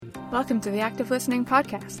Welcome to the Active Listening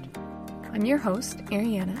Podcast. I'm your host,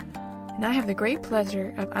 Ariana, and I have the great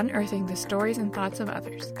pleasure of unearthing the stories and thoughts of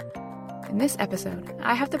others. In this episode,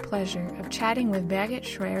 I have the pleasure of chatting with Birgit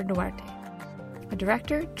Schreier Duarte, a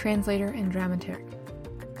director, translator, and dramaturg.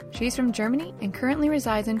 She's from Germany and currently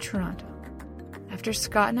resides in Toronto. After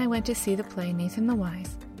Scott and I went to see the play Nathan the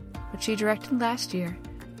Wise, which she directed last year,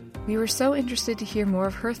 we were so interested to hear more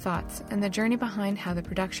of her thoughts and the journey behind how the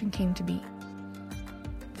production came to be.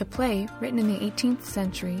 The play, written in the 18th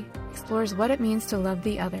century, explores what it means to love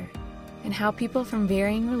the other, and how people from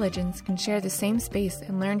varying religions can share the same space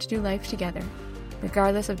and learn to do life together,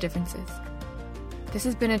 regardless of differences. This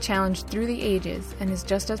has been a challenge through the ages and is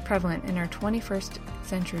just as prevalent in our 21st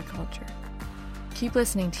century culture. Keep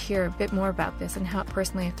listening to hear a bit more about this and how it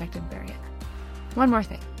personally affected Birgit. One more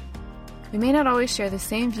thing. We may not always share the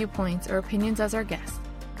same viewpoints or opinions as our guests,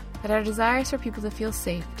 but our desire is for people to feel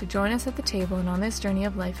safe to join us at the table and on this journey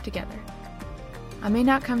of life together. I may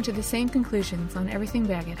not come to the same conclusions on everything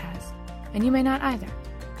Birgit has, and you may not either,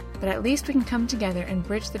 but at least we can come together and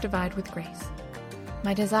bridge the divide with grace.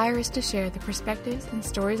 My desire is to share the perspectives and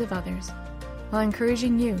stories of others while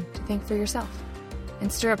encouraging you to think for yourself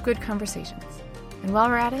and stir up good conversations. And while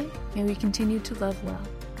we're at it, may we continue to love well.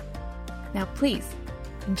 Now please,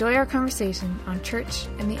 enjoy our conversation on Church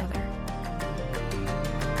and the Other.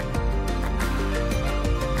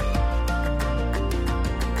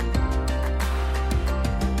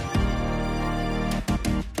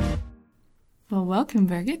 Well, welcome,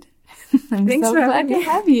 Birgit. I'm Thanks so for glad having to me.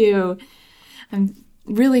 have you. I'm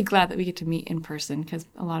really glad that we get to meet in person because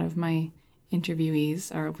a lot of my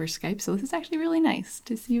interviewees are over Skype, so this is actually really nice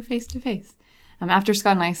to see you face to face. After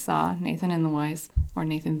Scott and I saw Nathan and the Wise, or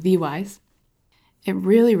Nathan the Wise, it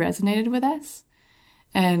really resonated with us.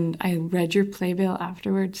 And I read your playbill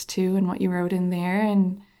afterwards too, and what you wrote in there,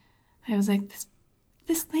 and I was like,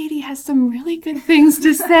 this lady has some really good things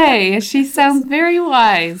to say. She sounds very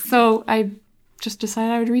wise. So I just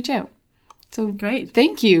decided I would reach out. So Great.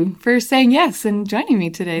 Thank you for saying yes and joining me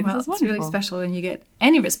today. Well, This is it's wonderful. really special when you get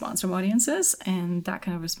any response from audiences, and that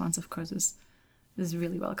kind of response, of course, is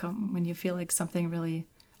really welcome when you feel like something really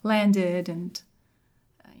landed and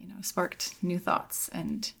sparked new thoughts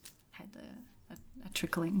and had a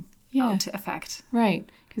trickling out effect. Right,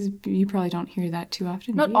 because you probably don't hear that too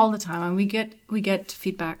often. Not do you? all the time, and we get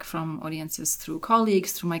feedback from audiences through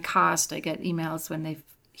colleagues, through my cast. I get emails when they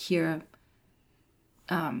hear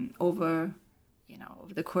over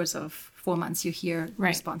the course of 4 months, you hear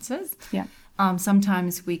responses. Yeah.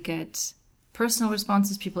 Sometimes we get personal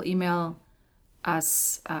responses. People email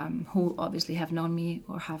us who obviously have known me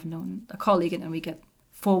or have known a colleague, and then we get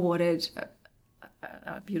forwarded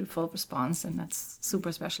a beautiful response, and that's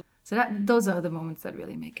super special. So those are the moments that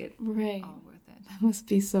really make it all worth it. That must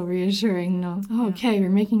be so reassuring. No, okay, you're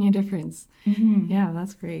making a difference. Mm-hmm. Yeah,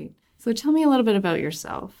 that's great. So tell me a little bit about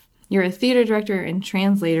yourself. You're a theater director and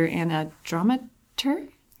translator and a dramaturg?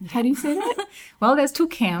 How do you say that? Well, there's two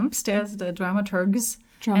camps. There's the dramaturgs.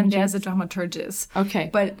 And there's the dramaturges. Okay.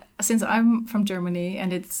 But since I'm from Germany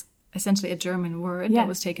and it's essentially a German word that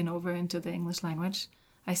was taken over into the English language,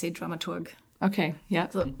 I say dramaturg. Okay, yeah.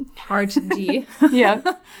 So hard D. Yeah.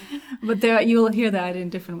 But you'll hear that in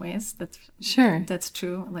different ways. That's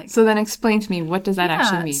true. So then explain to me, what does that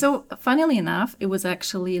actually mean? So funnily enough, it was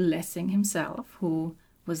actually Lessing himself who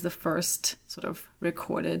was the first sort of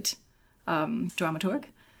recorded dramaturg.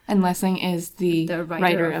 And Lessing is the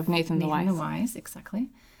writer of Nathan the Wise. Nathan the Wise, exactly.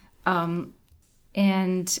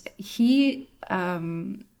 And he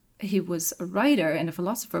was a writer and a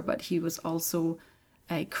philosopher, but he was also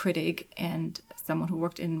a critic and someone who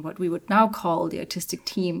worked in what we would now call the artistic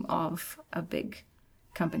team of a big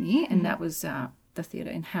company, and that was the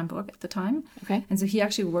theater in Hamburg at the time. Okay. And so he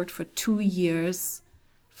actually worked for 2 years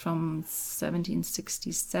from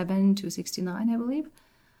 1767 to 69, I believe.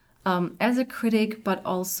 As a critic, but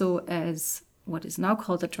also as what is now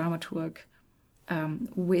called a dramaturg,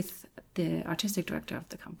 with the artistic director of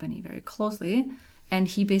the company very closely. And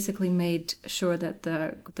he basically made sure that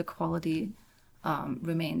the quality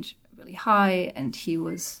remained really high, and he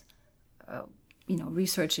was,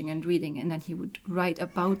 researching and reading, and then he would write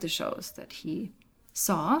about the shows that he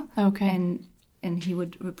saw. Okay. And he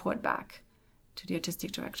would report back to the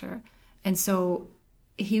artistic director. And so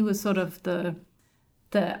he was sort of the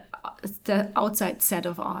outside set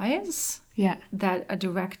of eyes that a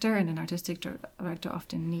director and an artistic director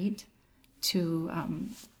often need to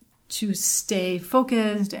stay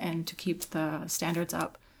focused and to keep the standards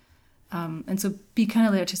up. And so be kind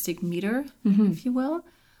of the artistic meter, if you will.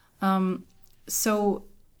 So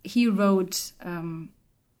he wrote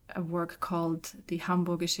a work called Die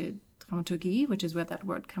Hamburgische Dramaturgie, which is where that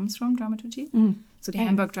word comes from, dramaturgy. So the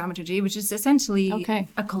Hamburg Dramaturgie, which is essentially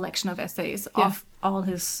a collection of essays of all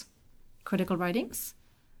his critical writings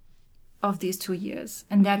of these 2 years.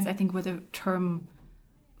 And that's, I think, where the term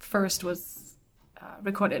first was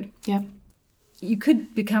recorded. Yeah. You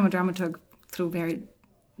could become a dramaturg through very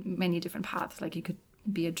many different paths. Like you could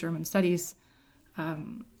be a German studies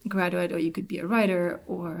graduate, or you could be a writer,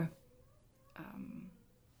 or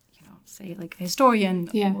say like a historian,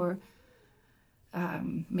 or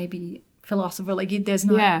maybe philosopher. Like there's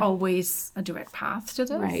not always a direct path to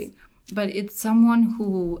this, Right. But it's someone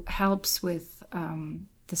who helps with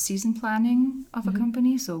the season planning of a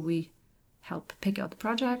company. So we help pick out the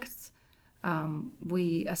projects.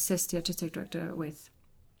 We assist the artistic director with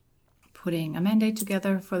putting a mandate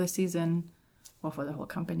together for the season or for the whole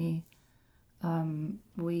company.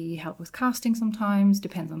 We help with casting sometimes,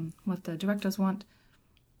 depends on what the directors want.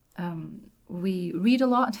 We read a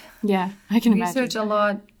lot. Yeah, I can research imagine. a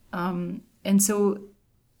lot. And so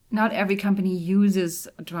not every company uses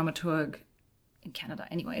a dramaturg in Canada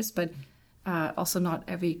anyways, but also not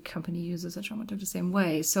every company uses a dramaturg the same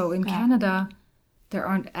way. So in Canada, there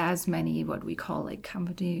aren't as many what we call like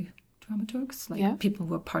company dramaturgs, like people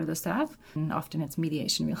who are part of the staff. And often it's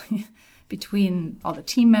mediation really between all the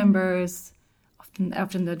team members.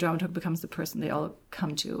 Often the dramaturg becomes the person they all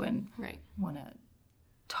come to and want to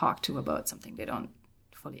talk to about something they don't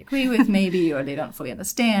fully agree with maybe, or they don't fully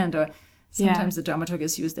understand, or sometimes the dramaturg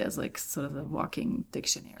is used as like sort of a walking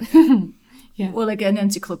dictionary. Or like an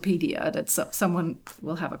encyclopedia that someone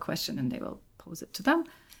will have a question and they will pose it to them.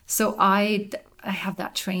 So I have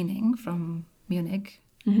that training from Munich,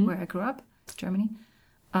 where I grew up, Germany.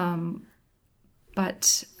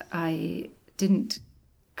 But I didn't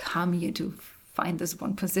come here to find this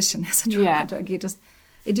one position as a dramaturg.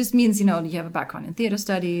 It just means, you have a background in theater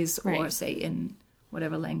studies, or say in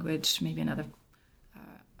whatever language, maybe another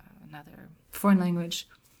foreign language,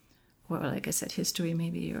 or like I said, history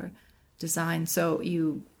maybe, or design. So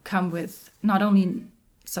you come with not only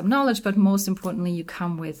some knowledge, but most importantly, you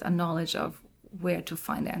come with a knowledge of where to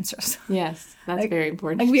find answers. Yes, that's very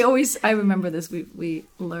important. Like I remember this, we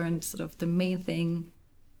learned sort of the main thing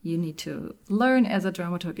you need to learn as a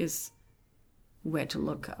dramaturg is where to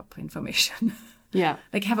look up information. Yeah.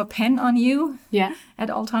 Like have a pen on you at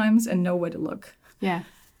all times and know where to look. Yeah.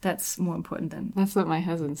 That's more important than... That's what my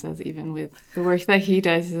husband says, even with the work that he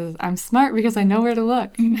does. He says, I'm smart because I know where to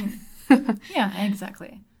look. Yeah,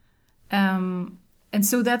 exactly. And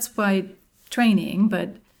so that's by training,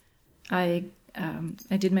 but I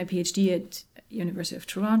did my PhD at University of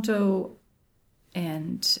Toronto,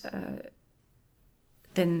 and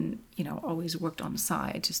then, always worked on the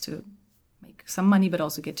side just to make some money, but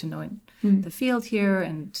also get to know the field here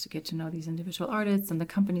and to get to know these individual artists and the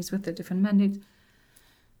companies with their different mandates.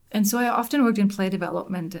 And so I often worked in play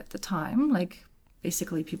development at the time, like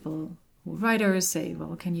basically people who writers say,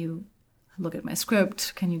 well, can you look at my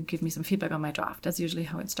script? Can you give me some feedback on my draft? That's usually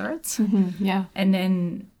how it starts. Yeah. And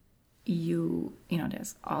then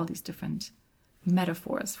there's all these different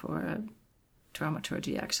metaphors for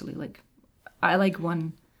dramaturgy, actually. Like I like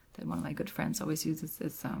one that one of my good friends always uses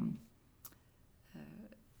is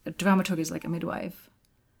a dramaturg is like a midwife.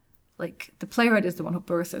 Like the playwright is the one who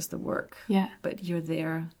births the work. Yeah. But you're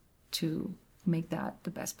there to make that the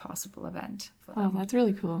best possible event for them. Oh, that's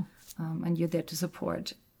really cool. And you're there to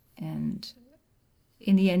support. And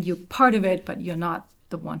in the end, you're part of it, but you're not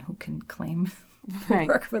the one who can claim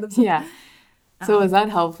work for themselves. Yeah. So was that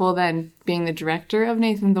helpful then, being the director of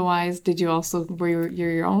Nathan the Wise? Did you also, were you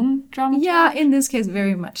your own dramaturg? Yeah, in this case,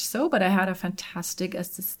 very much so. But I had a fantastic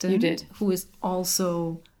assistant. You did. Who is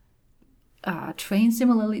also trained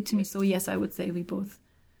similarly to me. So yes, I would say we both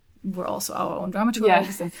were also our own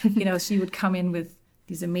dramaturgs. Yeah. And, she would come in with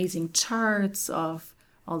these amazing charts of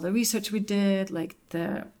all the research we did, like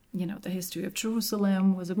the history of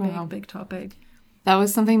Jerusalem was a big topic. That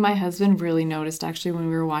was something my husband really noticed actually when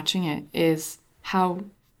we were watching it, is how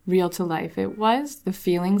real to life it was, the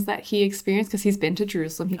feelings that he experienced, because he's been to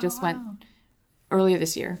Jerusalem. He just went earlier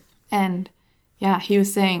this year. And yeah, he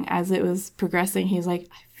was saying as it was progressing, he's like,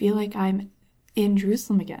 I feel like I'm in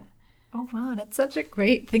Jerusalem again. Oh, wow, that's such a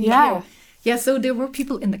great thing Yeah. to hear. Yeah, so there were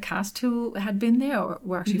people in the cast who had been there or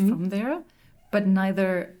were actually from there, but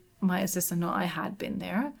neither my assistant nor I had been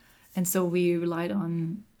there. And so we relied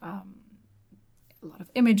on a lot of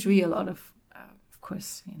imagery, a lot of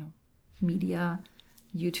course, media,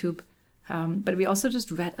 YouTube. But we also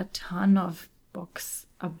just read a ton of books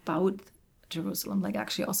about Jerusalem, like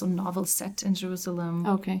actually also novels set in Jerusalem.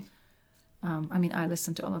 Okay. I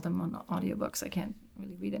listen to all of them on audiobooks. I can't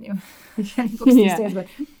really read any books these days, but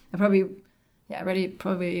I probably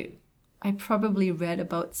I probably read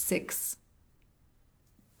about 6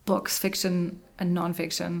 books, fiction and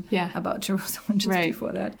nonfiction, about Jerusalem just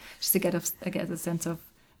before that, just to get a sense of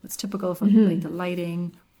what's typical for like the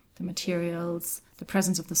lighting, the materials, the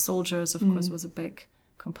presence of the soldiers, of course, was a big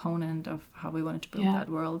component of how we wanted to build that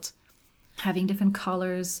world. Having different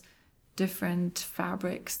colors, different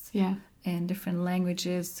fabrics, and different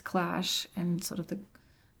languages clash, and sort of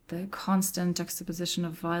the constant juxtaposition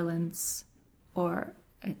of violence, or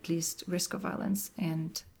at least risk of violence,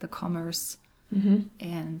 and the commerce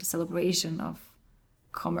and celebration of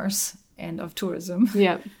commerce and of tourism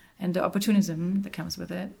and the opportunism that comes with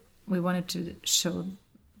it. We wanted to show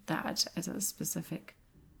that as a specific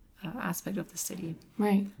aspect of the city.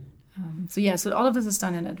 Right. So all of this is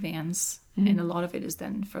done in advance, and a lot of it is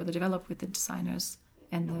then further developed with the designers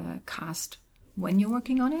and the cast when you're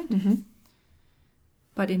working on it.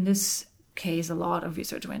 But in this case, a lot of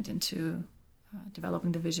research went into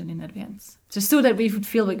developing the vision in advance, just so that we would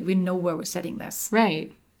feel like we know where we're setting this.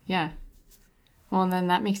 Right. Yeah. Well, and then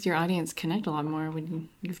that makes your audience connect a lot more when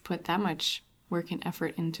you've put that much work and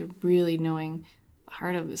effort into really knowing the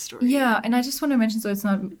heart of the story. Yeah, and I just want to mention, so it's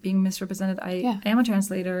not being misrepresented, I am a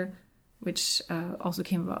translator, which also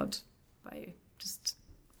came about by just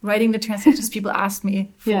writing the translations people asked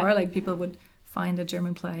me for. Like, people would find a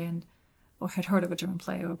German play or had heard of a German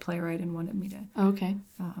play or a playwright and wanted me to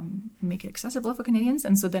make it accessible for Canadians.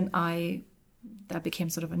 And so then that became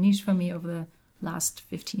sort of a niche for me over the last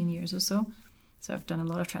 15 years or so. So I've done a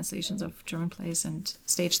lot of translations of German plays and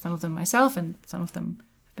staged some of them myself, and some of them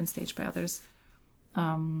have been staged by others.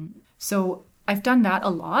 So I've done that a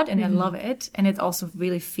lot, and I love it. And it also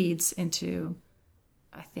really feeds into,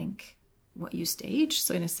 I think, what you stage.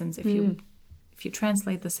 So in a sense, if you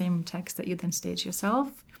translate the same text that you then stage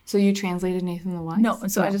yourself. So you translated Nathan the Wise? No,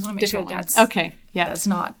 and so I just want to make sure that's okay. Yeah, that's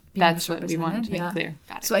not being that's what we want to make clear.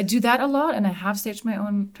 Got it. So I do that a lot, and I have staged my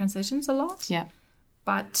own translations a lot. Yeah.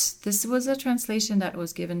 But this was a translation that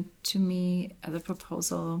was given to me as a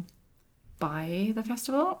proposal by the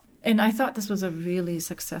festival, and I thought this was a really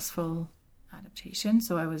successful adaptation.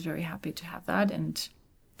 So I was very happy to have that, and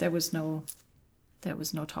there was no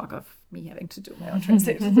talk of me having to do my own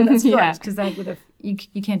translation. So that's right, because that would have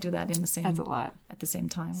you can't do that in the same. That's a lot at the same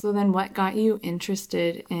time. So then, what got you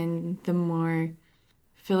interested in the more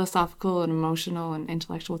philosophical and emotional and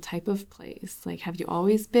intellectual type of plays? Like, have you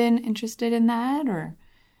always been interested in that, or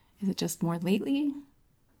is it just more lately?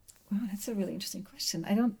 Wow, that's a really interesting question.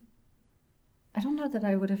 I don't know that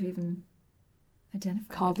I would have even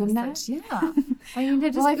identified. Called them that? Yeah. I mean,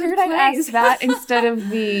 they're just I figured I'd ask that instead of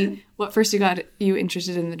what first got you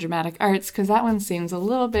interested in the dramatic arts, because that one seems a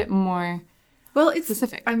little bit more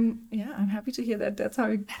specific. I'm happy to hear that. That's how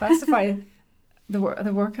I classify the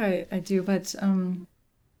work I do. But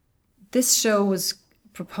this show was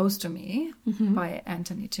proposed to me by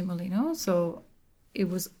Anthony Cimolino, so it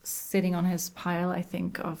was sitting on his pile, I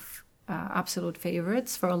think, of absolute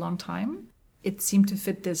favorites for a long time. It seemed to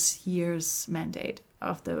fit this year's mandate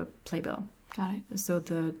of the playbill. Got it. So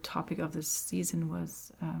the topic of this season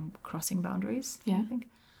was crossing boundaries. Yeah. I think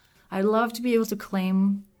I'd love to be able to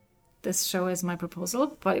claim this show as my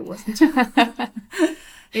proposal, but it wasn't.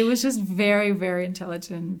 It was just very, very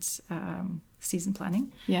intelligent season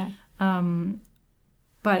planning. Yeah.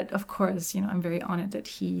 But of course, I'm very honored that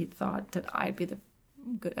he thought that I'd be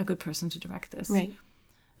a good person to direct this. Right.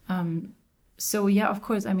 So yeah, of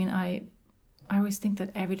course. I mean, I always think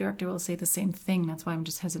that every director will say the same thing. That's why I'm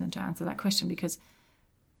just hesitant to answer that question, because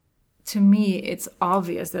to me, it's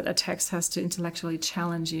obvious that a text has to intellectually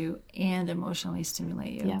challenge you and emotionally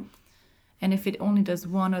stimulate you. Yeah. And if it only does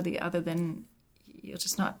one or the other, then you're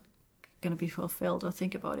just not going to be fulfilled or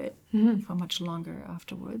think about it for much longer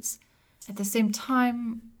afterwards. At the same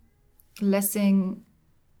time, Lessing,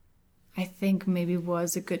 I think, maybe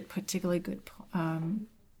was a particularly good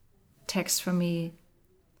text for me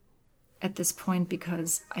at this point,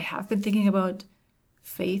 because I have been thinking about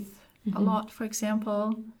faith a lot, for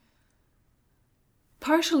example.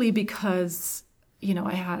 Partially because,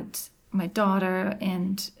 I had my daughter,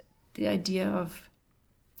 and the idea of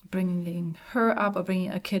bringing her up or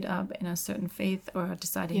bringing a kid up in a certain faith, or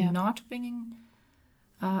deciding not bringing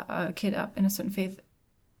a kid up in a certain faith,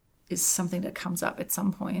 is something that comes up at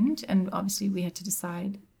some point. And obviously we had to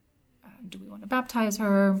decide, do we want to baptize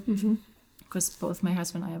her? Because both my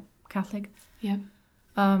husband and I are Catholic. Yeah.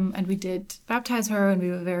 And we did baptize her, and we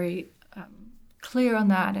were very clear on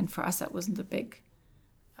that. And for us, that wasn't a big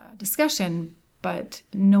discussion. But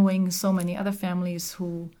knowing so many other families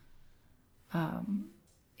who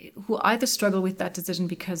either struggle with that decision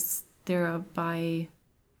because they're a bi-religious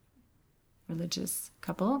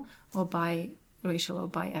couple, or biracial or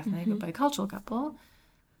bi-ethnic or bicultural couple,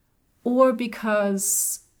 or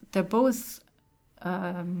because they've both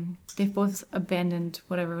abandoned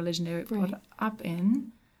whatever religion they were brought up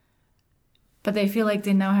in, but they feel like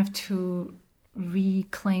they now have to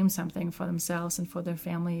reclaim something for themselves and for their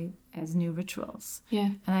family as new rituals.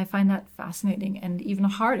 Yeah. And I find that fascinating and even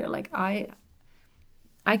harder. Like I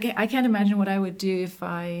can't imagine what I would do if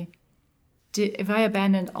I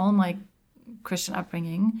abandoned all my Christian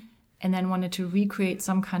upbringing and then wanted to recreate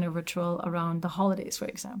some kind of ritual around the holidays, for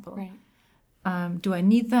example. Right. Do I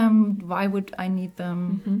need them? Why would I need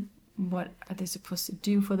them? What are they supposed to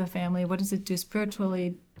do for the family? What does it do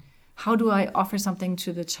spiritually? How do I offer something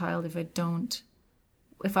to the child if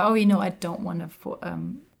I already know I don't want to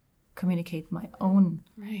communicate my own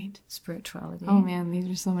spirituality? Oh man, these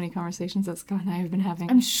are so many conversations that Scott and I have been having.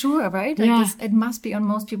 I'm sure, right? Yeah. It must be on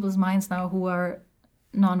most people's minds now who are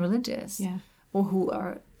non-religious or who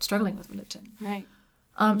are struggling with religion. Right.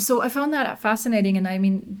 So I found that fascinating. And I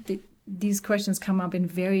mean, these questions come up in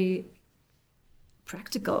very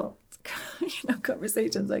practical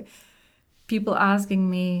conversations, like people asking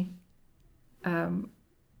me,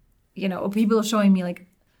 or people showing me like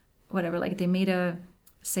whatever, like they made a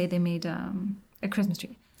Christmas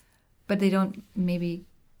tree, but they don't maybe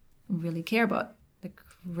really care about the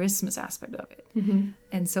Christmas aspect of it.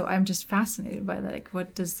 And so I'm just fascinated by that. Like,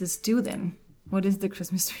 what does this do then? What is the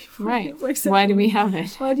Christmas tree for? Right. Why do we have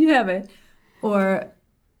it? Why do you have it? Or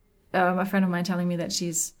a friend of mine telling me that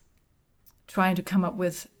she's trying to come up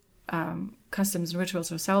with customs and rituals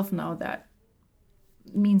herself now that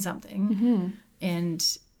mean something,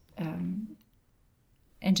 and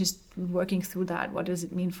just working through that. What does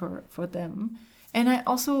it mean for them? And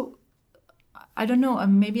I don't know.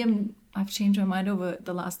 Maybe I've changed my mind over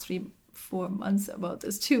the last 3-4 months about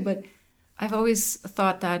this too. But I've always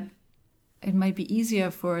thought that it might be easier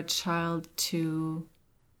for a child to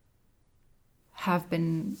have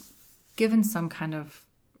been given some kind of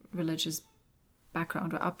religious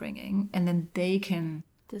background or upbringing, and then they can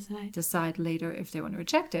decide later if they want to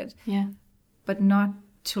reject it. Yeah. But not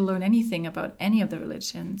to learn anything about any of the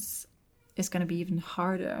religions is going to be even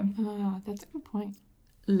harder. Oh, that's a good point.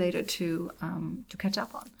 Later to catch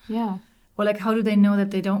up on. Yeah. Or like, how do they know that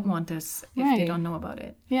they don't want this if they don't know about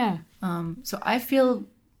it? Yeah. So I feel,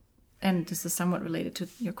 and this is somewhat related to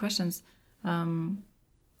your questions,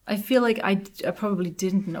 I feel like I probably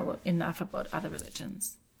didn't know enough about other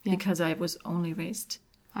religions because I was only raised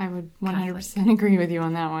I would 100% agree with you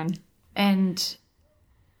on that one. And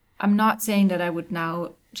I'm not saying that I would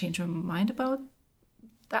now change my mind about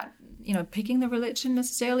that, picking the religion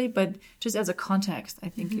necessarily, but just as a context, I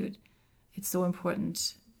think it's so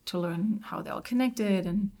important to learn how they're all connected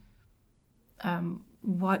and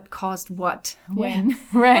what caused what when.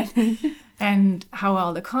 Right. And how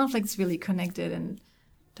all the conflicts really connected, and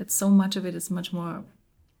that so much of it is much more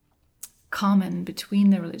common between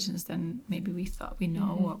the religions than maybe we thought we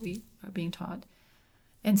know what we are being taught.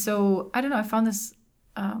 And so I don't know, I found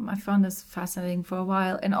this fascinating for a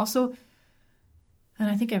while. And also, and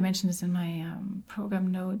I think I mentioned this in my program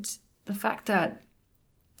note, the fact that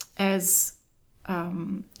as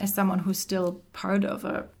someone who's still part of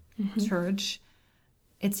a church,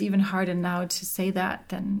 it's even harder now to say that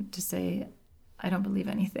than to say I don't believe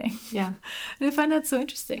anything. Yeah. And I find that so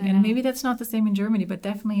interesting. And maybe that's not the same in Germany, but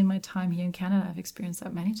definitely in my time here in Canada, I've experienced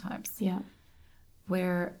that many times. Yeah.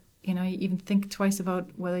 Where, you even think twice about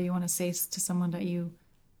whether you want to say to someone that you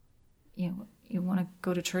want to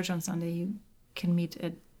go to church on Sunday, you can meet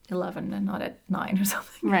at 11 and not at 9 or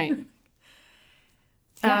something. Right.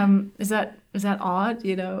 Is that odd?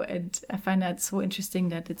 And I find that so interesting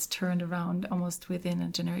that it's turned around almost within a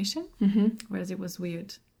generation, whereas it was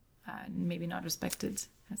weird. Maybe not respected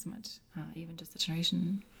as much, even just a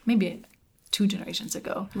generation, maybe 2 generations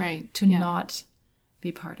ago, right? To not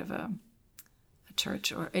be part of a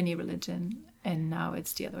church or any religion, and now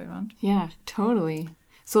it's the other way around. Yeah, totally.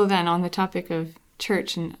 So then, on the topic of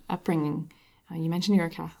church and upbringing, you mentioned you were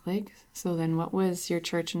Catholic. So then, what was your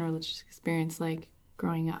church and religious experience like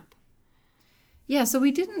growing up? Yeah, so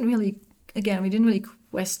we didn't really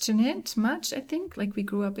question it much, I think. Like, we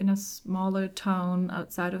grew up in a smaller town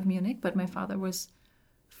outside of Munich, but my father was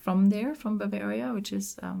from Bavaria, which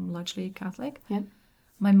is largely Catholic. Yeah.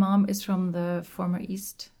 My mom is from the former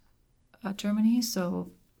East Germany,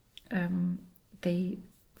 so they,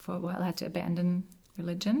 for a while, had to abandon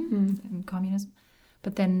religion and communism.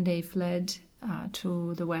 But then they fled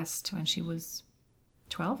to the West when she was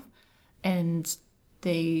 12, and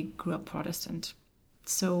they grew up Protestant.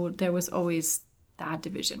 So there was always that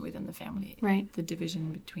division within the family, right? The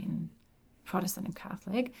division between Protestant and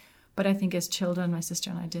Catholic. But I think as children, my sister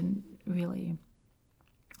and I didn't really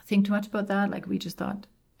think too much about that. Like we just thought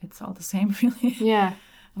it's all the same, really. Yeah.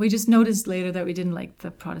 We just noticed later that we didn't like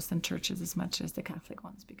the Protestant churches as much as the Catholic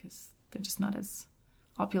ones because they're just not as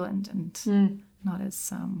opulent and not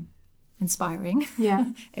as inspiring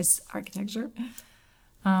as architecture.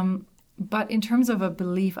 But in terms of a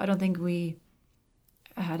belief, I don't think we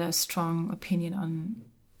had a strong opinion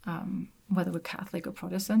on whether we're Catholic or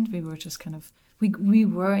Protestant. We were just kind of we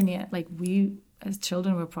were in the like we as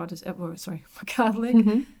children were were Catholic.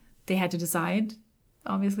 Mm-hmm. They had to decide,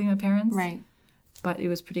 obviously, my parents. Right. But it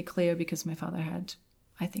was pretty clear because my father had,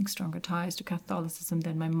 I think, stronger ties to Catholicism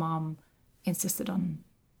than my mom insisted on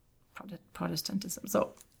Protestantism.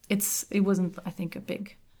 So it wasn't, I think, a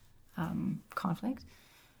big conflict.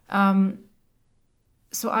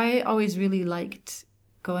 So I always really liked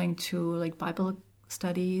going to like Bible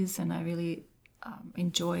studies, and I really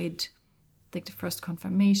enjoyed like the first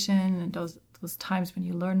confirmation and those times when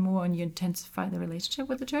you learn more and you intensify the relationship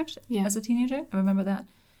with the church as a teenager. I remember that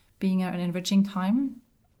being an enriching time.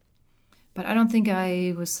 But I don't think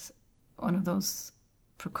I was one of those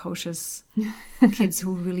precocious kids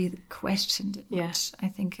who really questioned it much. I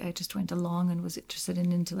think I just went along and was interested in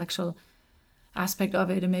the intellectual aspect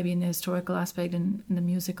of it and maybe in the historical aspect and in the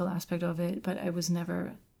musical aspect of it, but I was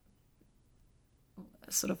never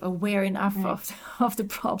sort of aware enough of the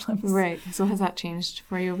problems. Right. So has that changed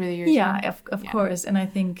for you over the years? Yeah, of course. And I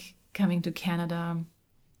think coming to Canada,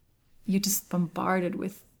 you're just bombarded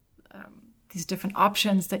with these different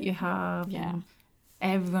options that you have. Yeah. And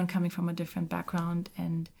everyone coming from a different background,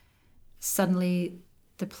 and suddenly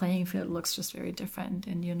the playing field looks just very different,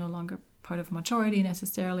 and you're no longer part of a majority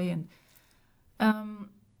necessarily. And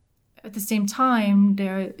at the same time,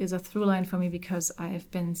 there is a through line for me because I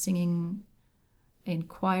have been singing in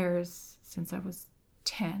choirs since I was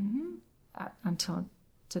 10 until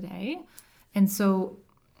today. And so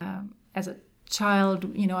as a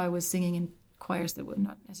child, I was singing in choirs that were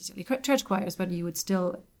not necessarily church choirs, but you would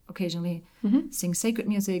still occasionally sing sacred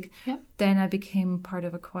music. Yep. Then I became part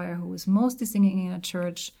of a choir who was mostly singing in a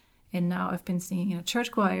church, and now I've been singing in a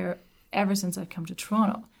church choir ever since I've come to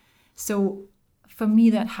Toronto. So for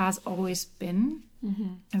me, that has always been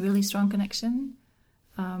a really strong connection,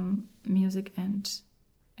 music and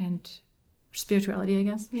spirituality, I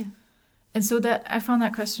guess. Yeah. And so that I found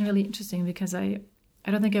that question really interesting because I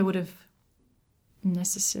don't think I would have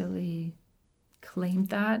necessarily claimed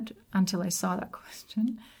that until I saw that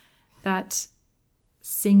question. That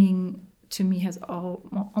singing to me has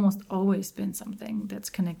almost always been something that's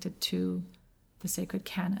connected to the sacred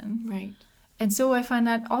canon. Right. And so I find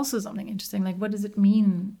that also something interesting. Like, what does it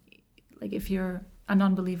mean? Like, if you're a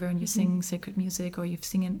non-believer and you sing sacred music, or you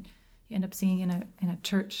end up singing in a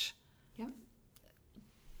church. Yeah.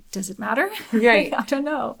 Does it matter? Right. I don't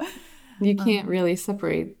know. You can't really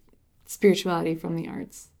separate spirituality from the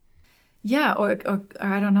arts. Yeah, or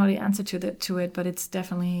I don't know the answer to it, but it's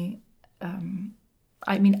definitely.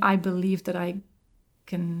 I believe that I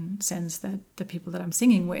can sense that the people that I'm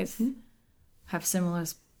singing with have similar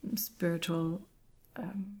spiritual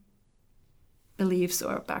beliefs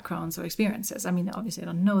or backgrounds or experiences. I mean, obviously I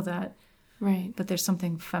don't know that, right? But there's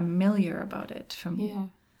something familiar about it from me. Yeah.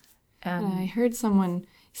 And I heard someone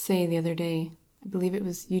say the other day, I believe it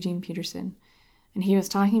was Eugene Peterson, and he was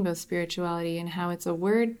talking about spirituality and how it's a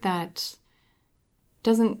word that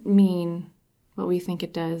doesn't mean what we think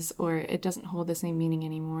it does, or it doesn't hold the same meaning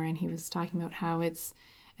anymore. And he was talking about how it's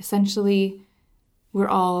essentially we're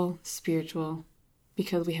all spiritual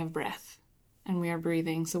because we have breath and we are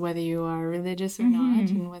breathing. So whether you are religious or not,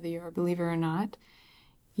 and whether you're a believer or not,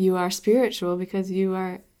 you are spiritual because you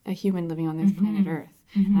are a human living on this planet Earth.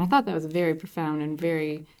 And I thought that was very profound and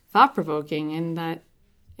very thought-provoking, and that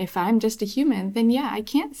if I'm just a human, then I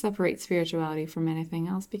can't separate spirituality from anything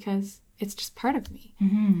else because it's just part of me.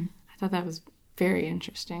 I thought that was very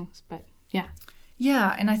interesting, but yeah.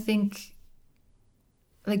 Yeah, and I think,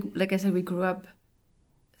 like I said, we grew up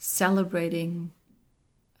celebrating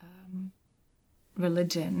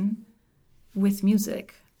religion with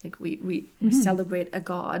music. Like we celebrate a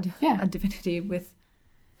god, a divinity with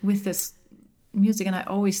this music, and I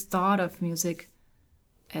always thought of music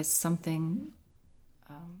as something.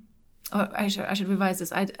 I should revise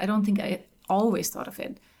this. I don't think I always thought of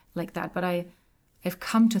it like that, but I've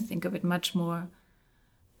come to think of it much more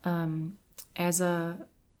as a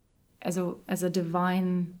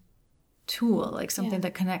divine tool, like something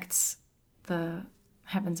that connects the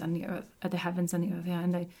heavens and the earth, Yeah,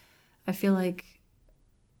 and I feel like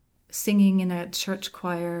singing in a church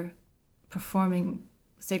choir, performing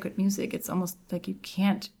sacred music, it's almost like you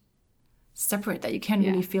can't separate that. You can't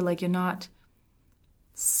really feel like you're not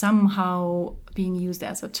somehow being used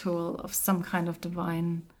as a tool of some kind of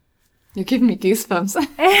divine You're giving me goosebumps.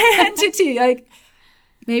 entity. Like,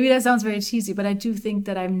 maybe that sounds very cheesy, but I do think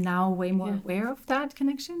that I'm now way more aware of that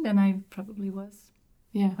connection than I probably was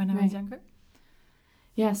when I was younger.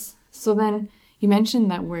 Yes. So then you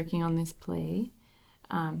mentioned that working on this play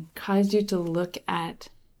caused you to look at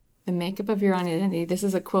the makeup of your own identity. This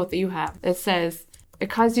is a quote that you have. It says, it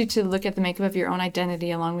caused you to look at the makeup of your own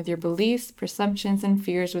identity along with your beliefs, presumptions, and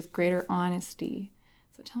fears with greater honesty.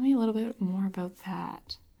 So tell me a little bit more about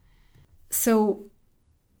that. So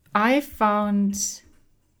I found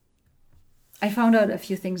out a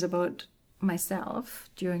few things about myself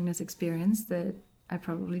during this experience that I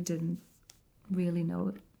probably didn't really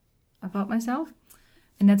know about myself.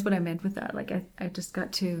 And that's what I meant with that. Like, I just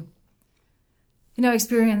got to,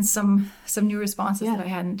 experience some new responses that I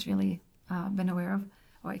hadn't really been aware of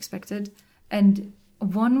or expected. And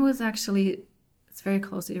one was actually, it's very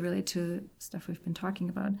closely related to stuff we've been talking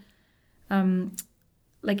about.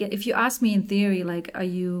 Like, if you ask me in theory, like, are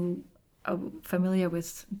you familiar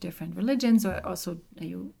with different religions, or also are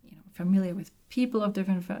you, familiar with people of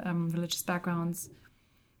different religious backgrounds?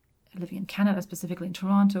 Living in Canada, specifically in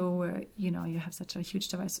Toronto, where you have such a huge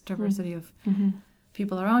diversity of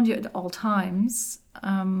people around you at all times,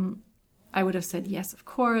 I would have said yes, of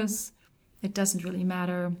course. It doesn't really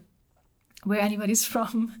matter where anybody's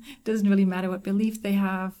from. It doesn't really matter what belief they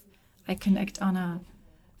have. I connect on a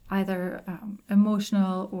either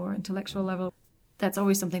emotional or intellectual level. That's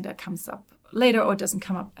always something that comes up later or doesn't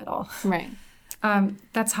come up at all. Right.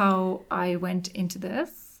 That's how I went into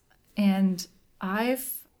this. And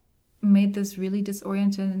I've made this really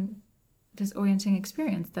disorienting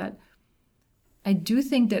experience that I do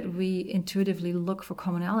think that we intuitively look for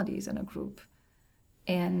commonalities in a group.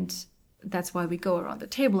 And that's why we go around the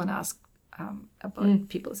table and ask about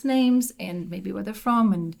people's names and maybe where they're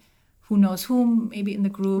from and who knows whom maybe in the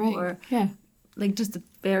group, or like just the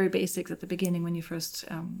very basics at the beginning when you first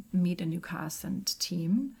meet a new cast and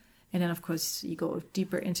team. And then, of course, you go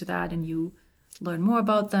deeper into that and you learn more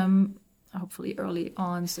about them, hopefully early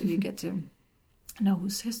on, so you get to know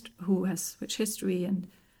who has which history and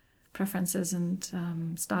preferences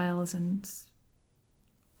and styles and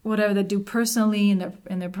whatever they do personally in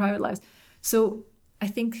their private lives. So I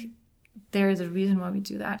think there is a reason why we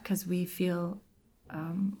do that, because we feel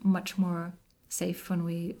much more safe when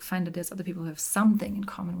we find that there's other people who have something in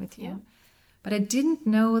common with you. Yeah. But I didn't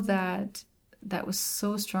know that was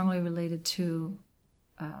so strongly related to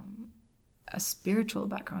a spiritual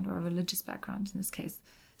background or a religious background in this case.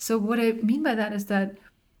 So what I mean by that is that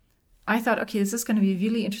I thought, okay, this is going to be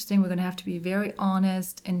really interesting. We're going to have to be very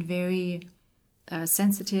honest and very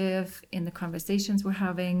sensitive in the conversations we're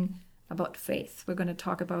having about faith. We're going to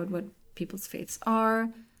talk about what people's faiths are,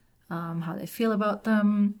 how they feel about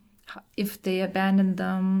them, if they abandon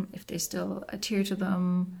them, if they still adhere to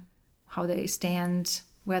them, how they stand,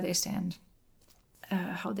 where they stand,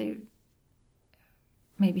 how they've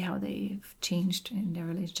changed in their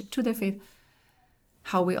relationship to their faith,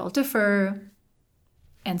 how we all differ,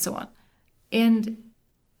 and so on. And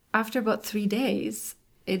after about 3 days,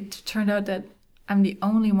 it turned out that I'm the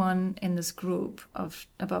only one in this group of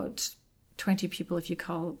about 20 people, if you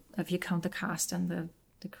count the cast and the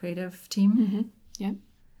creative team. Mm-hmm. Yeah.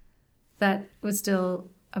 That was still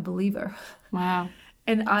a believer. Wow.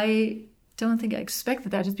 And I don't think I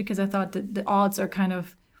expected that, just because I thought that the odds are kind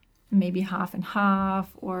of maybe half and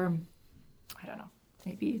half, or I don't know,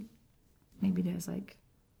 maybe there's like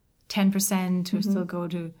 10% who still go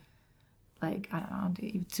to, like, I don't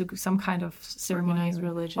know, to some kind of ceremony,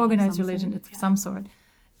 organized religion of some sort.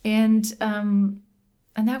 And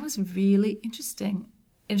that was really interesting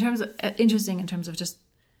in terms of just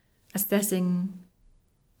assessing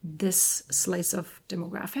this slice of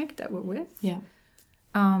demographic that we're with. Yeah.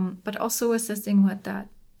 But also assessing what that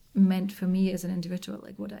meant for me as an individual,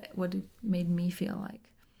 like what it made me feel like.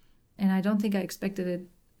 And I don't think I expected it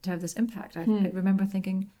to have this impact. I remember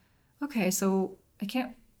thinking, okay, so I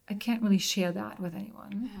can't really share that with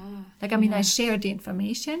anyone. I shared the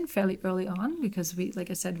information fairly early on, because we, like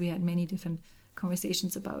I said, we had many different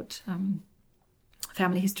conversations about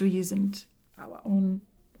family histories and our own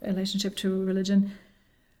relationship to religion.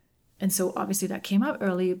 And so obviously that came up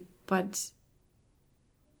early, but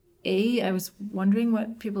I was wondering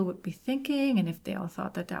what people would be thinking, and if they all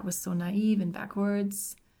thought that was so naive and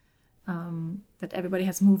backwards, that everybody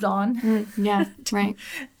has moved on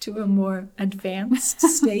to a more advanced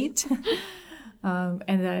state, and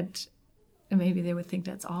that maybe they would think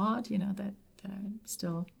that's odd, that I'm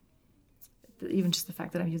still, even just the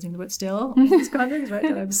fact that I'm using the word still in this context, right,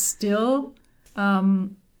 that I'm still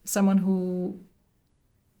someone who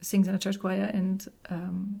sings in a church choir and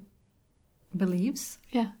believes.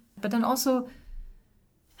 Yeah. But then also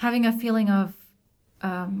having a feeling of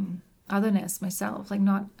otherness myself, like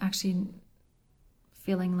not actually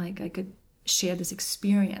feeling like I could share this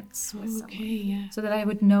experience with someone. Okay, yeah. So that I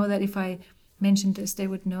would know that if I mentioned this, they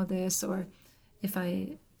would know this, or if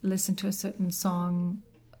I listened to a certain song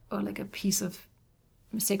or like a piece of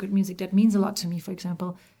sacred music that means a lot to me, for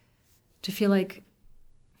example, to feel like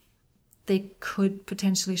they could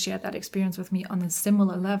potentially share that experience with me on a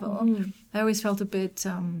similar level. I always felt a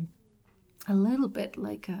little bit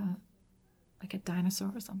like a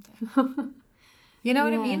dinosaur or something. You know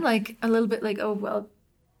what I mean? Like a little bit like, oh, well,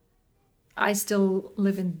 I still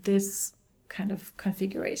live in this kind of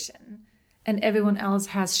configuration, and everyone else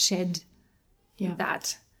has shed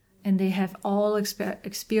that, and they have all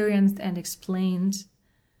experienced and explained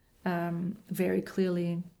very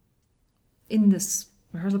clearly in this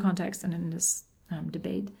rehearsal context and in this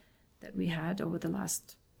debate that we had over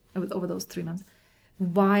those 3 months,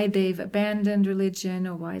 why they've abandoned religion,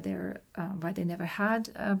 or why they never had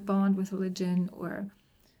a bond with religion, or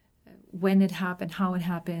when it happened, how it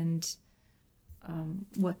happened,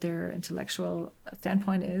 what their intellectual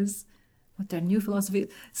standpoint is, what their new philosophy is.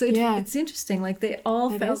 So it's interesting. Like they all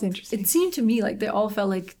felt. It seemed to me like they all felt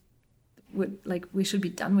like we should be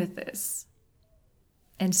done with this.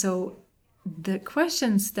 And so the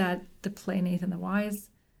questions that the play Nathan the Wise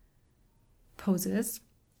poses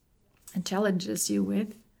and challenges you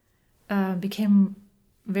with became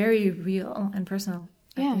very real and personal,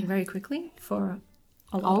 I think, very quickly for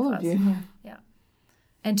all of us. You. Yeah.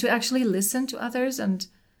 And to actually listen to others and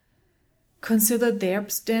consider their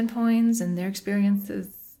standpoints and their experiences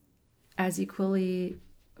as equally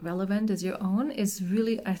relevant as your own is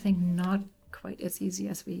really, I think, not quite as easy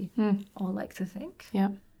as we all like to think. Yeah.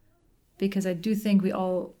 Because I do think we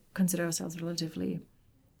all consider ourselves relatively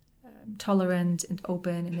tolerant and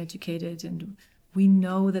open and educated, and we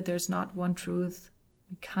know that there's not one truth.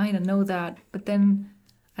 We kind of know that, but then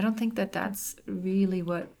I don't think that that's really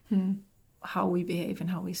how we behave and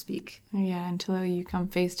how we speak. Yeah, until you come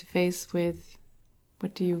face to face with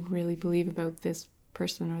what do you really believe about this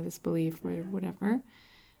person or this belief or whatever,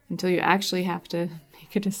 until you actually have to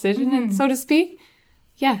make a decision, and so to speak.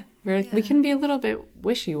 Yeah, we can be a little bit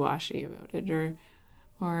wishy-washy about it,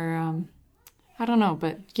 or I don't know,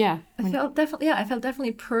 but yeah. I felt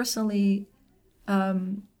definitely personally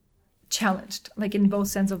challenged, like in both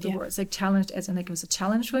sense of the words, like challenged as in like it was a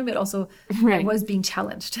challenge for me, but also I was being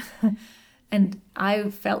challenged. And I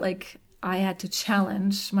felt like I had to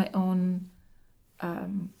challenge my own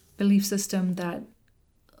belief system that,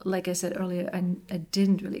 like I said earlier, I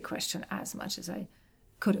didn't really question as much as I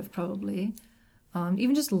could have probably.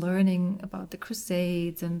 Even just learning about the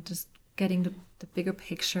Crusades and just getting the bigger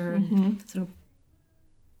picture and sort of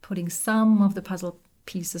putting some of the puzzle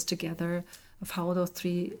pieces together of how those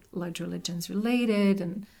three large religions related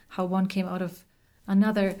and how one came out of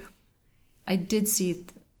another. I did see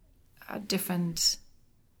different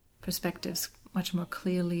perspectives much more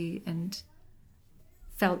clearly and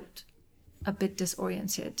felt a bit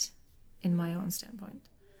disoriented in my own standpoint.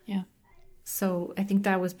 Yeah. So I think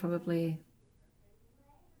that was probably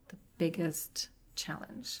the biggest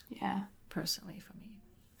challenge, personally for me,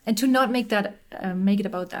 and to not make it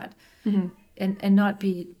about that, and not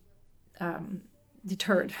be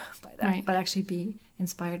deterred by that, but actually be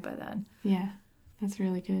inspired by that. Yeah, that's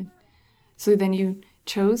really good. So then you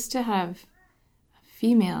chose to have a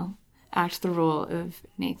female act the role of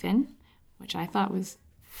Nathan, which I thought was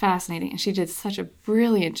fascinating, and she did such a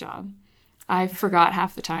brilliant job. I forgot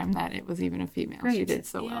half the time that it was even a female. Great. She did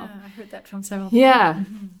so well. I heard that from several people. Yeah,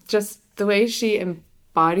 just the way she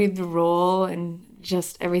embodied the role and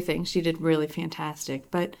just everything. She did really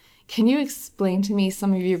fantastic. But can you explain to me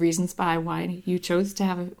some of your reasons behind why you chose to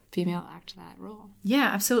have a female act that role? Yeah,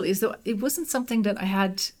 absolutely. So it wasn't something that I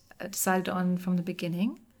had decided on from the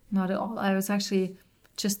beginning. Not at all. I was actually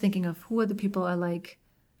just thinking of who are the people I like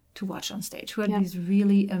to watch on stage. Who are these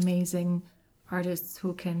really amazing artists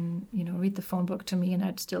who can, read the phone book to me and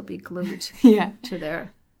I'd still be glued to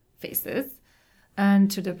their faces and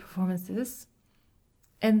to their performances.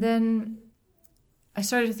 And then I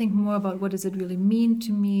started to think more about what does it really mean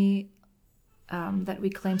to me that we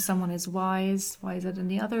claim someone is wise, wiser than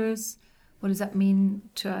the others. What does that mean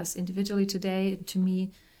to us individually today, to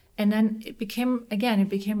me? And then it became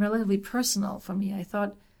relatively personal for me. I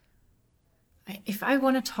thought, if I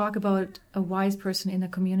want to talk about a wise person in a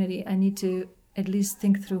community, I need to at least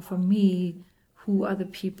think through for me, who are the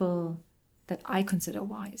people that I consider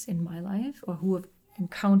wise in my life, or who have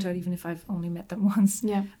encountered, even if I've only met them once,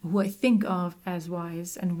 Yeah. who I think of as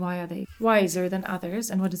wise, and why are they wiser than others,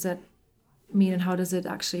 and what does that mean, and how does it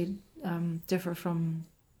actually differ from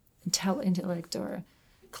intellect or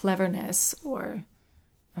cleverness or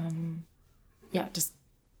just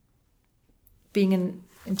being an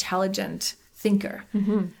intelligent thinker.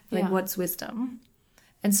 Like, what's wisdom?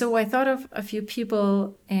 And so I thought of a few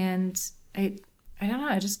people, and I don't know,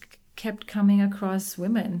 I just kept coming across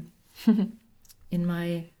women in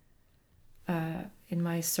my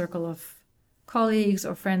circle of colleagues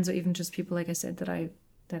or friends, or even just people, like I said, that I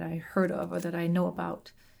heard of or that I know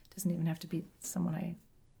about. It doesn't even have to be someone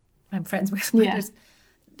I'm friends with. But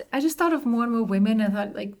I just thought of more and more women. I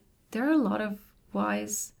thought, like, there are a lot of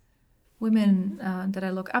wise women that I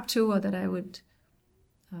look up to, or that I would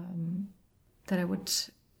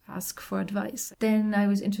ask for advice. Then I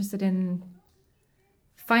was interested in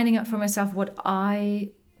finding out for myself what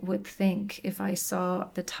I would think if I saw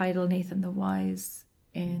the title Nathan the Wise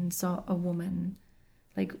and saw a woman.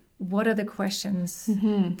 Like, what are the questions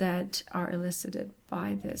that are elicited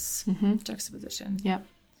by this juxtaposition? Yeah.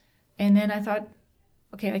 And then I thought,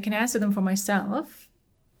 okay, I can answer them for myself,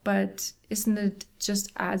 but isn't it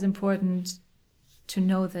just as important to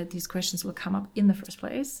know that these questions will come up in the first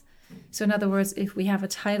place? So in other words, if we have a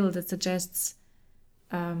title that suggests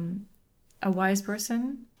a wise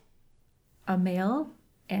person, a male,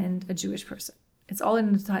 and a Jewish person, it's all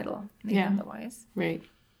in the title, Nathan the Wise. Right.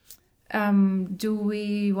 Do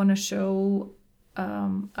we want to show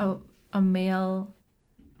a male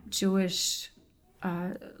Jewish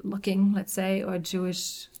looking, let's say, or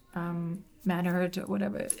Jewish mannered, or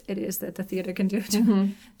whatever it is that the theater can do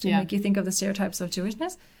to make you think of the stereotypes of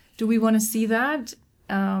Jewishness? Do we want to see that?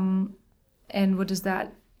 And what does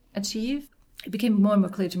that achieve? It became more and more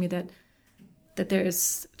clear to me that there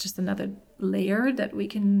is just another layer that we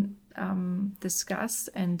can discuss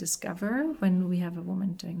and discover when we have a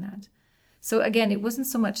woman doing that. So again, it wasn't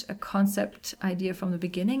so much a concept idea from the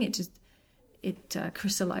beginning. It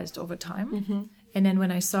crystallized over time. And then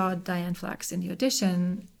when I saw Diane Flax in the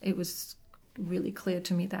audition, it was really clear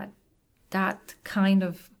to me that that kind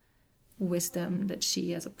of wisdom that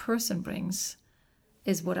she as a person brings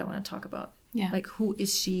is what I want to talk about. Yeah. Like, who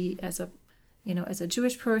is she as a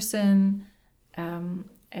Jewish person,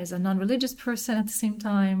 as a non-religious person at the same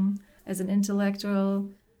time, as an intellectual,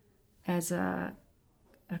 as a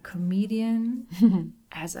comedian,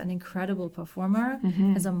 as an incredible performer,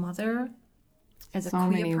 as a mother, as a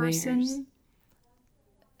queer person,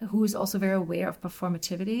 who is also very aware of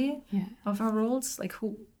performativity of her roles. Like,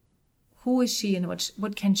 who is she, and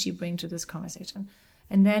what can she bring to this conversation?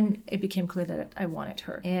 And then it became clear that I wanted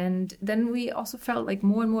her. And then we also felt like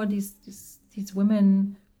more and more these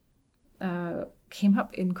women came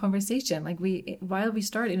up in conversation. Like, while we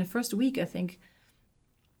started in the first week, I think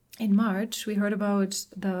in March, we heard about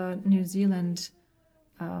the New Zealand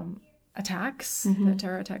attacks, the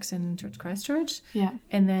terror attacks in Church Christchurch. Yeah.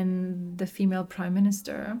 And then the female prime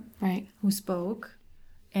minister who spoke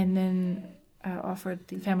and then offered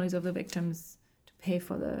the families of the victims to pay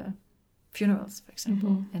for the funerals, for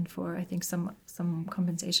example, and for, I think, some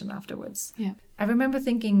compensation afterwards. Yeah. I remember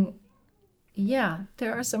thinking,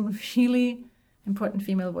 there are some really important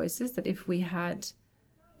female voices that if we had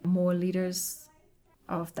more leaders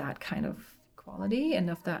of that kind of quality and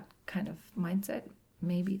of that kind of mindset,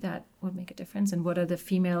 maybe that would make a difference. And what are the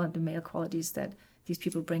female and the male qualities that these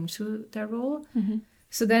people bring to their role?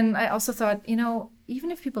 So then I also thought,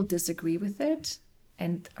 even if people disagree with it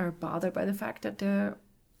and are bothered by the fact that they're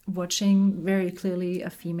watching very clearly a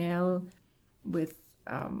female with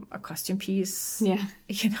a costume piece,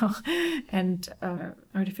 and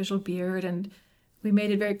artificial beard, and we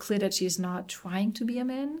made it very clear that she's not trying to be a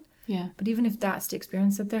man. Yeah. But even if that's the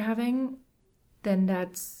experience that they're having, then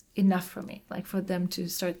that's enough for me. Like, for them to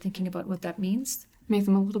start thinking about what that means. Make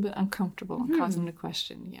them a little bit uncomfortable and cause them to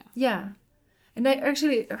question. Yeah. Yeah. And I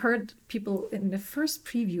actually heard people in the first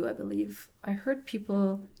preview, I believe, I heard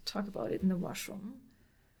people talk about it in the washroom.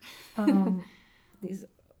 These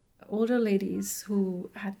older ladies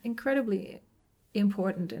who had incredibly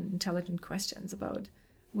important and intelligent questions about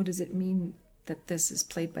what does it mean that this is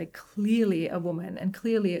played by clearly a woman, and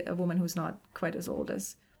clearly a woman who's not quite as old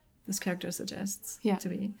as this character suggests to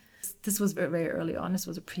be. This was very, very early on. This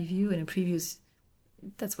was a preview, and in previews,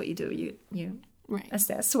 that's what you do. You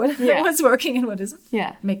assess what's working and what isn't.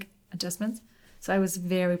 Yeah. Make adjustments. So I was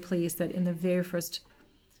very pleased that in the very first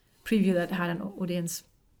preview that had an audience,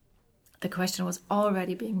 the question was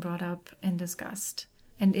already being brought up and discussed,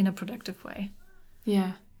 and in a productive way.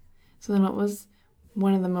 Yeah. So then what was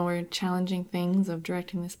one of the more challenging things of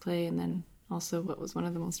directing this play and then also what was one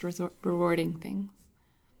of the most rewarding things?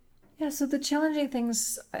 Yeah, so the challenging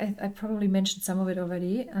things, I probably mentioned some of it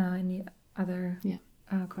already in the other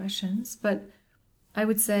questions, but I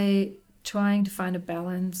would say trying to find a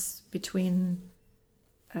balance between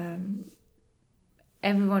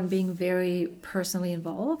everyone being very personally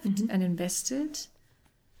involved and invested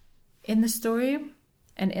in the story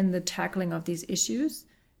and in the tackling of these issues,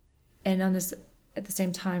 and on this, at the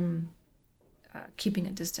same time, keeping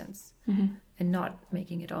a distance and not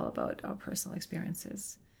making it all about our personal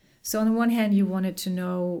experiences. So on the one hand, you wanted to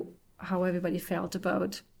know how everybody felt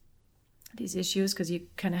about these issues, because you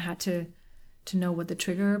kind of had to know what the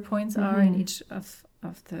trigger points are in each of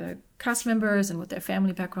the cast members and what their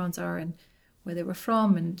family backgrounds are and where they were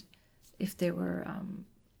from, and if there were,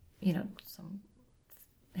 some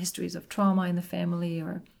histories of trauma in the family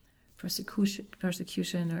or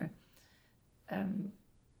persecution or,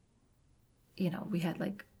 we had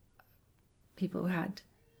like people who had,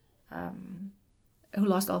 who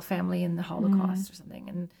lost all family in the Holocaust or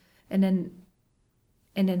something, and then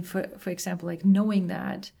for example, like knowing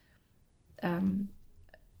that,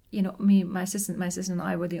 my sister and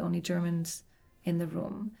I were the only Germans in the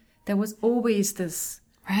room. There was always this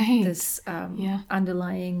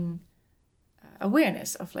underlying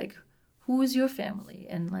awareness of like, who is your family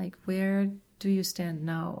and like, where do you stand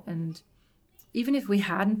now? And even if we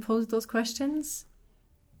hadn't posed those questions,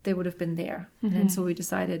 they would have been there. And so we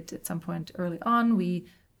decided at some point early on, we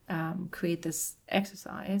create this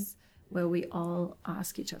exercise where we all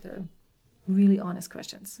ask each other really honest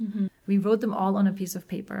questions. We wrote them all on a piece of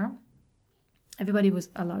paper. Everybody was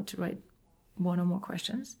allowed to write one or more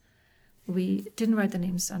questions. We didn't write the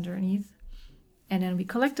names underneath. And then we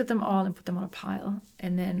collected them all and put them on a pile.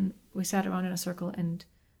 And then we sat around in a circle and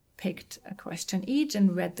picked a question each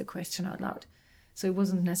and read the question out loud. So it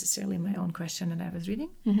wasn't necessarily my own question that I was reading.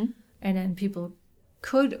 And then people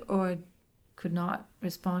could or could not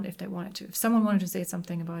respond if they wanted to. If someone wanted to say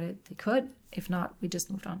something about it, they could. If not, we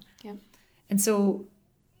just moved on. Yeah. And so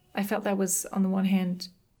I felt that was, on the one hand,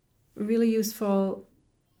 really useful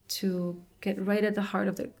to get right at the heart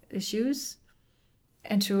of the issues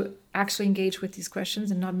and to actually engage with these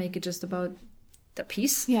questions and not make it just about the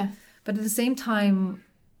piece. Yeah. But at the same time,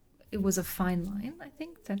 it was a fine line, I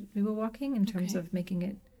think, that we were walking in terms of making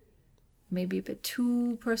it maybe a bit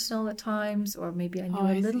too personal at times, or maybe I knew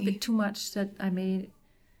a little bit too much that I may,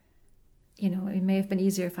 it may have been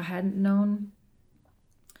easier if I hadn't known.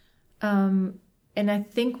 And I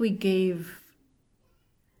think we gave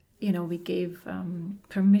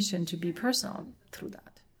permission to be personal through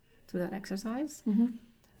that exercise,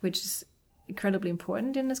 which is incredibly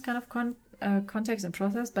important in this kind of context and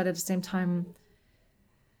process. But at the same time,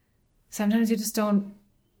 sometimes you just don't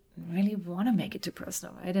really want to make it too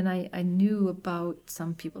personal, right? And I knew about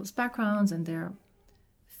some people's backgrounds and their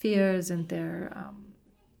fears and their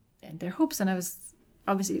hopes, and I was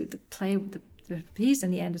obviously the piece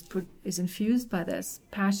in the end is infused by this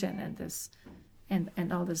passion and this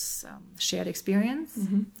and all this shared experience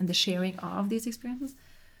and the sharing of these experiences.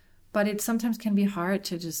 But it sometimes can be hard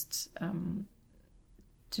to just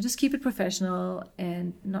keep it professional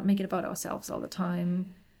and not make it about ourselves all the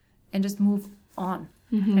time, and just move on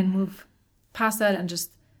and move past that and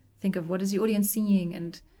just think of what is the audience seeing,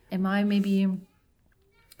 and am I maybe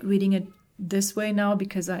reading it this way now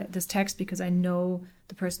because I know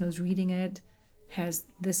the person who's reading it has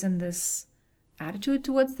this and this attitude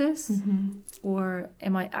towards this, or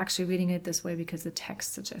am I actually reading it this way because the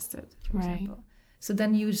text suggests it, for example. So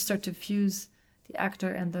then you start to fuse the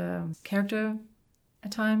actor and the character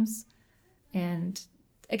at times, and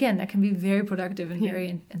again, that can be very productive and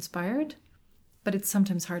very inspired, but it's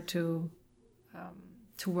sometimes hard to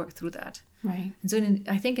work through that. Right. And so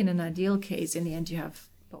I think in an ideal case, in the end, you have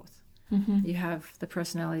both. You have the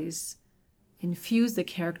personalities infuse the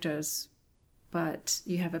characters, but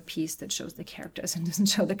you have a piece that shows the characters and doesn't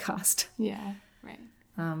show the cast. Yeah,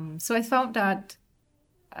 right. So I found that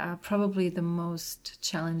probably the most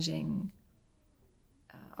challenging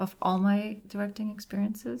of all my directing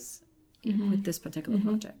experiences with this particular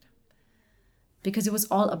project, because it was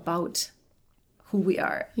all about who we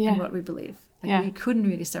are and what we believe. We couldn't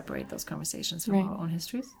really separate those conversations from our own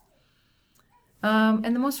histories.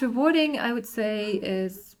 And the most rewarding, I would say,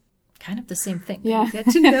 is kind of the same thing. Yeah. You get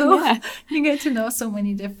to know, you get to know so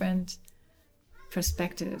many different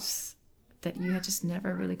perspectives that you had just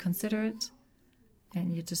never really considered,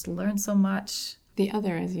 and you just learn so much. The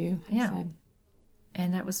other, as you said.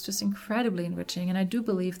 And that was just incredibly enriching. And I do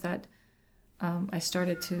believe that I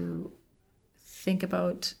started to think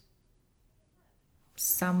about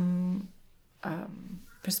some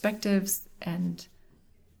perspectives and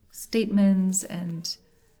statements and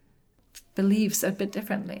beliefs a bit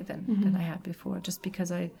differently than I had before, just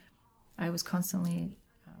because I was constantly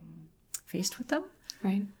faced with them.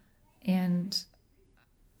 Right. And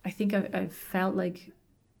I think I felt like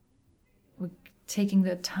we're taking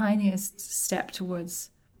the tiniest step towards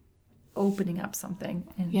opening up something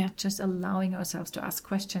and just allowing ourselves to ask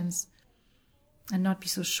questions and not be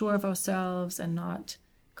so sure of ourselves and not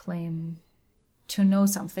claim to know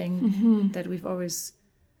something that we've always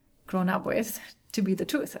grown up with to be the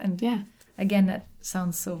truth. And again, that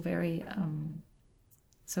sounds so very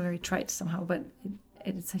trite somehow, but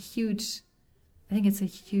it's a huge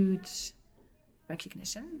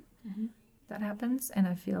recognition that happens. And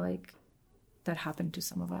I feel like that happened to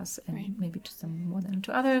some of us, and maybe to some more than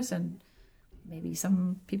to others, and maybe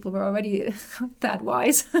some people were already that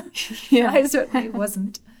wise. I certainly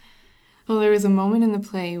wasn't. Well, there was a moment in the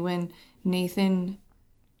play when Nathan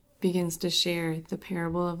begins to share the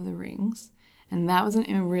parable of the rings, and that was a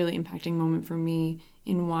really impacting moment for me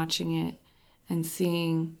in watching it and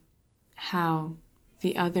seeing how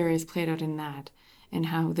the other is played out in that, and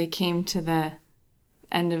how they came to the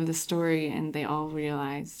end of the story and they all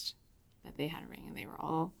realized that they had a ring, and they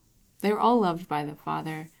were all loved by the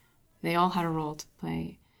Father. They all had a role to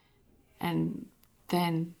play. And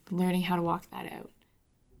then learning how to walk that out.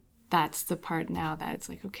 That's the part now that it's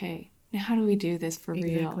like, okay, now how do we do this for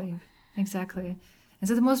real? Exactly. And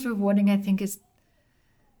so the most rewarding, I think, is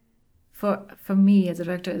for me as a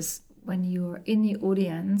director, is when you're in the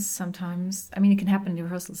audience sometimes. I mean, it can happen in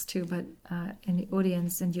rehearsals too, but in the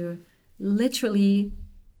audience, and you're literally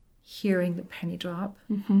hearing the penny drop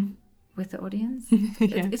with the audience.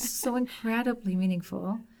 It's so incredibly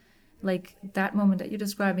meaningful. Like that moment that you're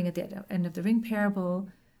describing at the end of the ring parable,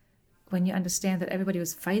 when you understand that everybody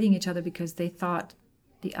was fighting each other because they thought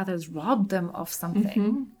the others robbed them of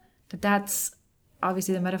something, that's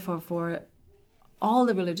obviously the metaphor for all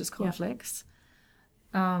the religious conflicts,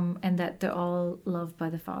 and that they're all loved by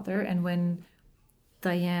the Father. And when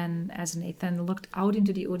Diane, as Nathan, looked out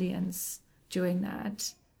into the audience during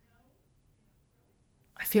that,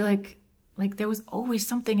 I feel like there was always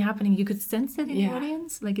something happening. You could sense it in the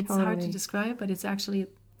audience. Like, it's hard to describe, but it's actually,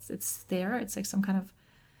 it's there. It's like some kind of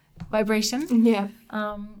vibration. Yeah.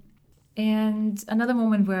 And another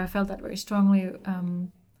moment where I felt that very strongly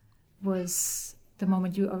was the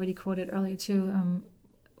moment you already quoted earlier too,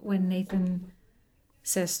 when Nathan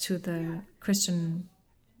says to the Christian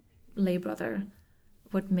lay brother,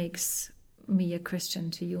 "What makes me a Christian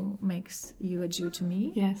to you makes you a Jew to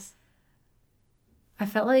me." Yes. I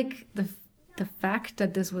felt like the fact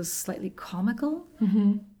that this was slightly comical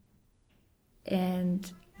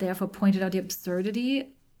and therefore pointed out the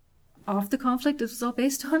absurdity of the conflict this was all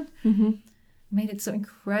based on made it so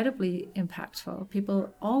incredibly impactful.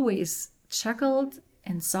 People always chuckled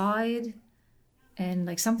and sighed, and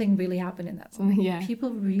like something really happened in that moment. Yeah.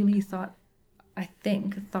 People really thought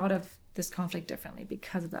of this conflict differently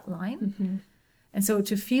because of that line. And so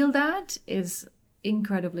to feel that is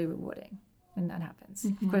incredibly rewarding when that happens.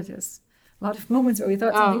 Of course, there's a lot of moments where we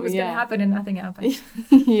thought something was going to happen and nothing happened.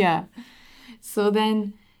 Yeah. So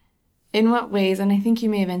then, in what ways, and I think you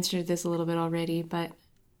may have answered this a little bit already, but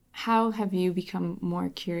how have you become more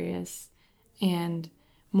curious and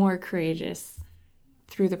more courageous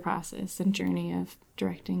through the process and journey of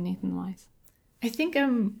directing Nathan Wise? I think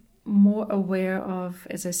I'm more aware of,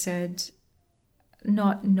 as I said,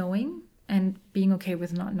 not knowing and being okay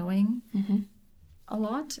with not knowing a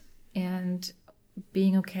lot, and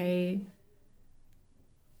being okay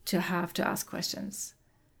to have to ask questions.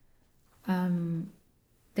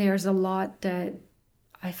 There's a lot that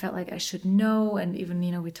I felt like I should know, and even,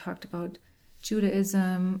 we talked about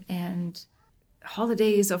Judaism and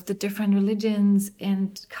holidays of the different religions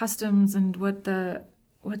and customs, and what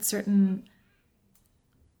certain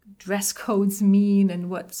dress codes mean, and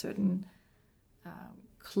what certain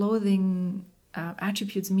clothing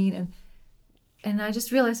attributes mean, and I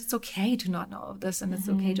just realized it's okay to not know of this, and it's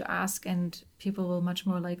okay to ask, and people will much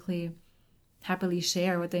more likely happily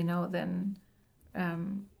share what they know than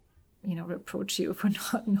reproach you for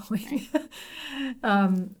not knowing.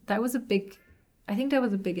 That was a big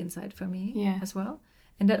insight for me as well.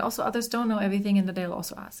 And that also others don't know everything, and that they'll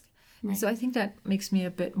also ask. Right. So I think that makes me a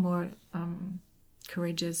bit more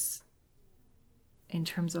courageous in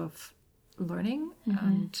terms of learning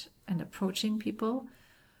and approaching people.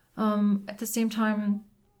 At the same time,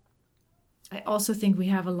 I also think we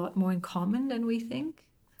have a lot more in common than we think.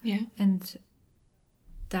 Yeah. And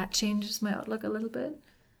that changes my outlook a little bit.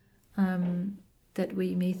 That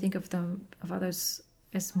we may think of others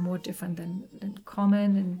as more different than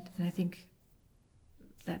common, and I think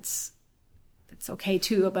that's it's okay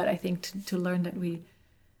too. But I think to learn that we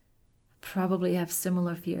probably have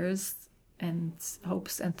similar fears and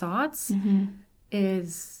hopes and thoughts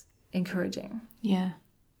is encouraging. Yeah.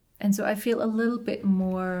 And so I feel a little bit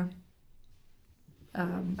more,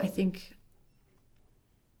 I think,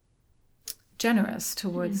 generous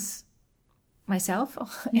towards myself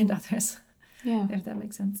and others. Yeah. If that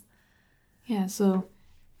makes sense. Yeah, so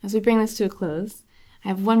as we bring this to a close, I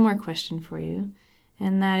have one more question for you,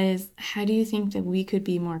 and that is, how do you think that we could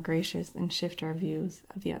be more gracious and shift our views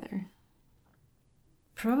of the other?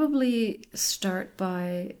 Probably start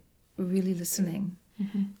by really listening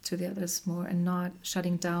to the others more and not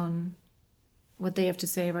shutting down what they have to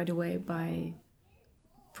say right away by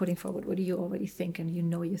putting forward what you already think and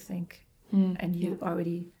you think and you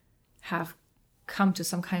already have come to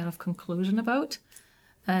some kind of conclusion about.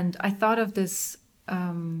 And I thought of this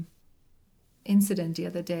incident the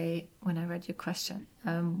other day when I read your question,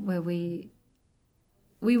 where we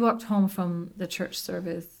walked home from the church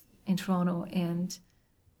service in Toronto, and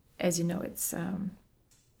as you know, it's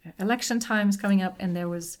election time is coming up, and there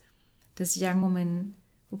was this young woman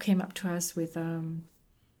who came up to us with a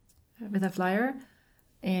flyer,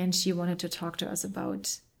 and she wanted to talk to us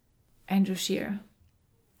about Andrew Scheer.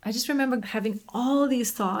 I just remember having all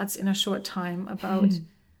these thoughts in a short time about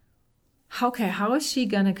how is she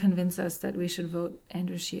going to convince us that we should vote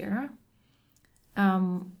Andrew Scheer?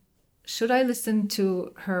 Should I listen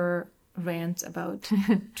to her rant about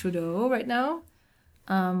Trudeau right now?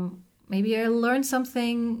 Maybe I learned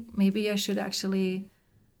something. Maybe I should actually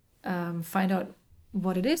find out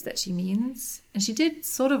what it is that she means. And she did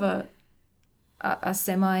sort of a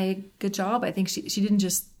semi-good job. I think she didn't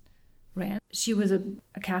just rant. She was a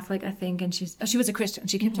Catholic, I think, and she was a Christian.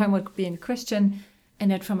 She kept talking about being a Christian, and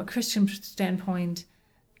that from a Christian standpoint,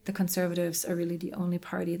 the Conservatives are really the only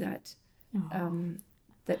party that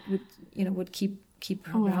that would keep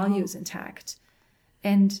her values intact.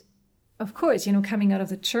 And of course, coming out of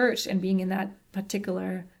the church and being in that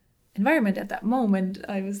particular environment at that moment,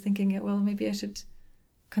 I was thinking, well, maybe I should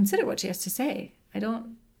consider what she has to say. I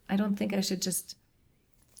don't think I should just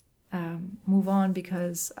move on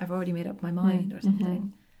because I've already made up my mind or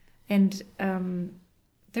something. And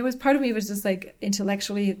there was part of me was just like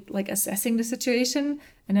intellectually like assessing the situation,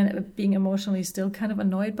 and then being emotionally still kind of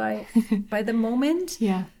annoyed by the moment.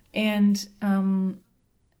 Yeah. And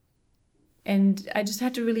I just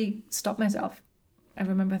had to really stop myself. I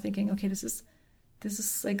remember thinking, okay, this is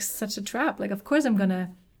like such a trap. Like, of course I'm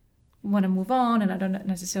gonna want to move on, and I don't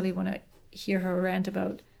necessarily want to hear her rant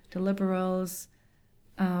about the Liberals,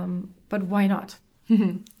 but why not?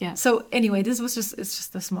 Yeah. So anyway, it's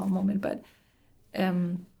just a small moment, but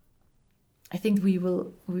I think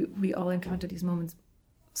we all encounter these moments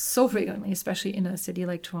so frequently, especially in a city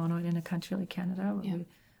like Toronto and in a country like Canada, where we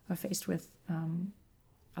are faced with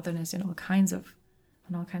otherness on all kinds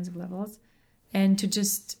of levels, and to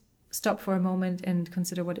just stop for a moment and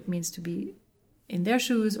consider what it means to be in their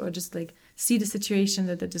shoes, or just like see the situation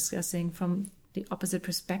that they're discussing from the opposite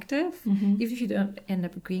perspective, even if you don't end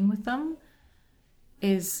up agreeing with them,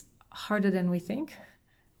 is harder than we think.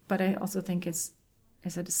 But I also think it's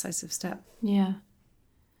a decisive step. Yeah.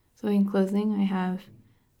 So in closing, I have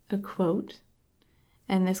a quote,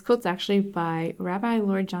 and this quote's actually by Rabbi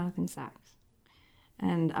Lord Jonathan Sacks.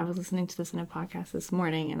 And I was listening to this in a podcast this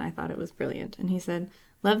morning, and I thought it was brilliant. And he said,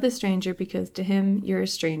 "Love the stranger because to him you're a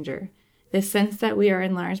stranger. This sense that we are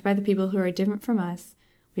enlarged by the people who are different from us,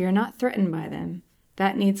 we are not threatened by them.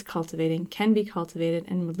 That needs cultivating, can be cultivated,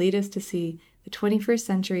 and would lead us to see the 21st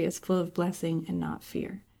century as full of blessing and not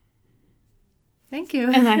fear." Thank you.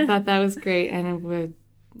 And I thought that was great, and it would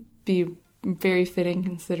be very fitting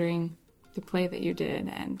considering the play that you did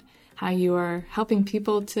and how you are helping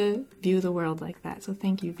people to view the world like that. So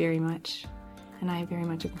thank you very much. And I very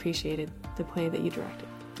much appreciated the play that you directed.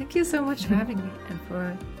 Thank you so much for having me and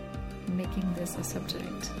for making this a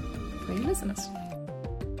subject for your listeners.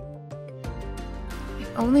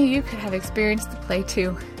 If only you could have experienced the play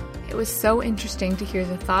too. It was so interesting to hear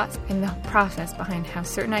the thoughts and the process behind how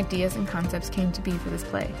certain ideas and concepts came to be for this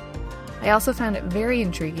play. I also found it very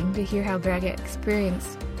intriguing to hear how Baguette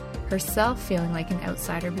experienced herself feeling like an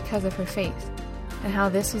outsider because of her faith, and how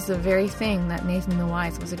this was the very thing that Nathan the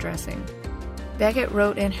Wise was addressing. Baguette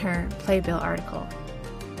wrote in her Playbill article,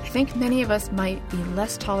 "I think many of us might be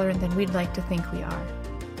less tolerant than we'd like to think we are.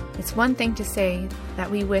 It's one thing to say that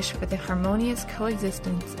we wish for the harmonious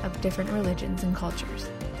coexistence of different religions and cultures.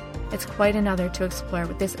 It's quite another to explore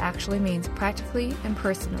what this actually means practically and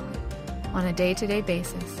personally, on a day-to-day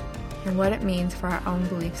basis, and what it means for our own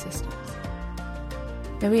belief systems.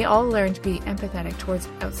 May we all learn to be empathetic towards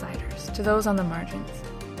outsiders, to those on the margins.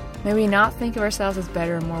 May we not think of ourselves as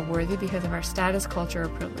better or more worthy because of our status, culture, or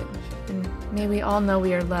privilege. And may we all know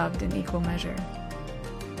we are loved in equal measure.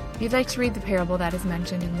 If you'd like to read the parable that is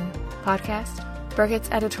mentioned in the podcast,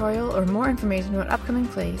 Burkett's editorial, or more information about upcoming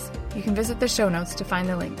plays, you can visit the show notes to find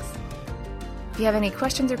the links. If you have any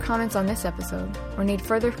questions or comments on this episode, or need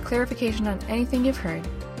further clarification on anything you've heard,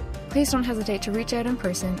 please don't hesitate to reach out in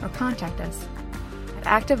person or contact us at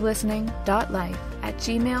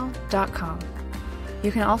activelistening.life@gmail.com.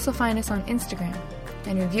 You can also find us on Instagram,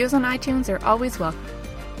 and reviews on iTunes are always welcome.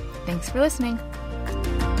 Thanks for listening.